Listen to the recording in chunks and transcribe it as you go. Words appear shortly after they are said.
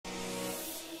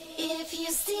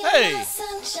Hey,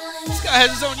 this guy has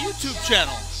his own YouTube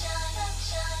channel.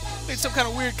 Made some kind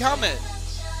of weird comment.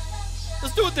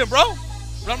 Let's do it then, bro.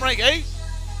 Run rank 8.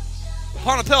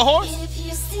 Upon a pale horse.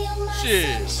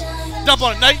 Shit. Dump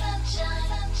on it, Nate.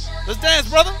 Let's dance,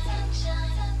 brother.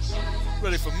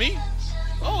 Ready for me?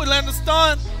 Oh, we landed a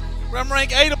stun. Run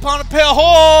rank 8 upon a pale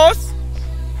horse.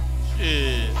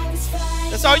 Shit.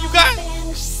 That's all you got?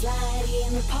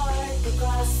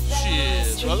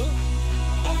 Shit, brother.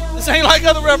 This ain't like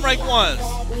other Rem Rank 1s.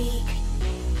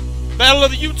 Battle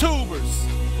of the YouTubers.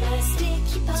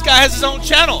 This guy has his own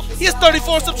channel. He has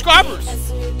 34 subscribers.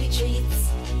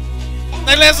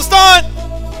 They lands a stun.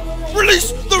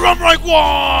 Release the Rem Rank 1.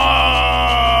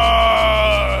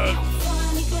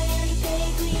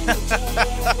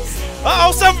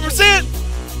 Uh-oh, 7%.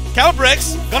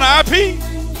 Calibrex gonna IP.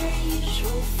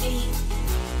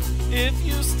 If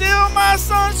you steal my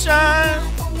sunshine.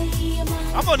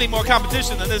 I'm gonna need more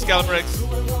competition than this, Calibrex.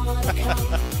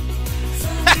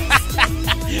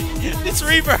 This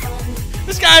Reaper.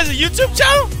 This guy has a YouTube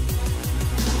channel?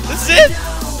 This is it?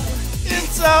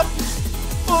 It's up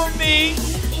for me.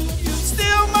 You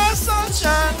steal my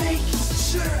sunshine.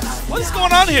 What is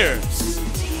going on here?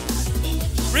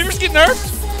 Reaper's getting nerfed?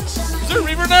 Is there a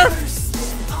Reaper nerf?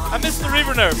 I missed the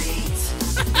Reaper nerf.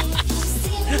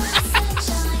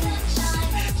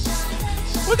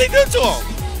 What'd they do to him?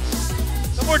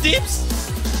 No more deeps?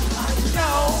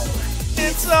 No,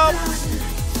 it's up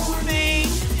for me.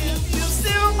 If you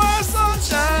steal my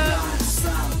sunshine,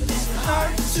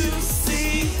 hard to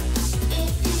see.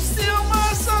 If you steal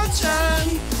my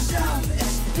sunshine.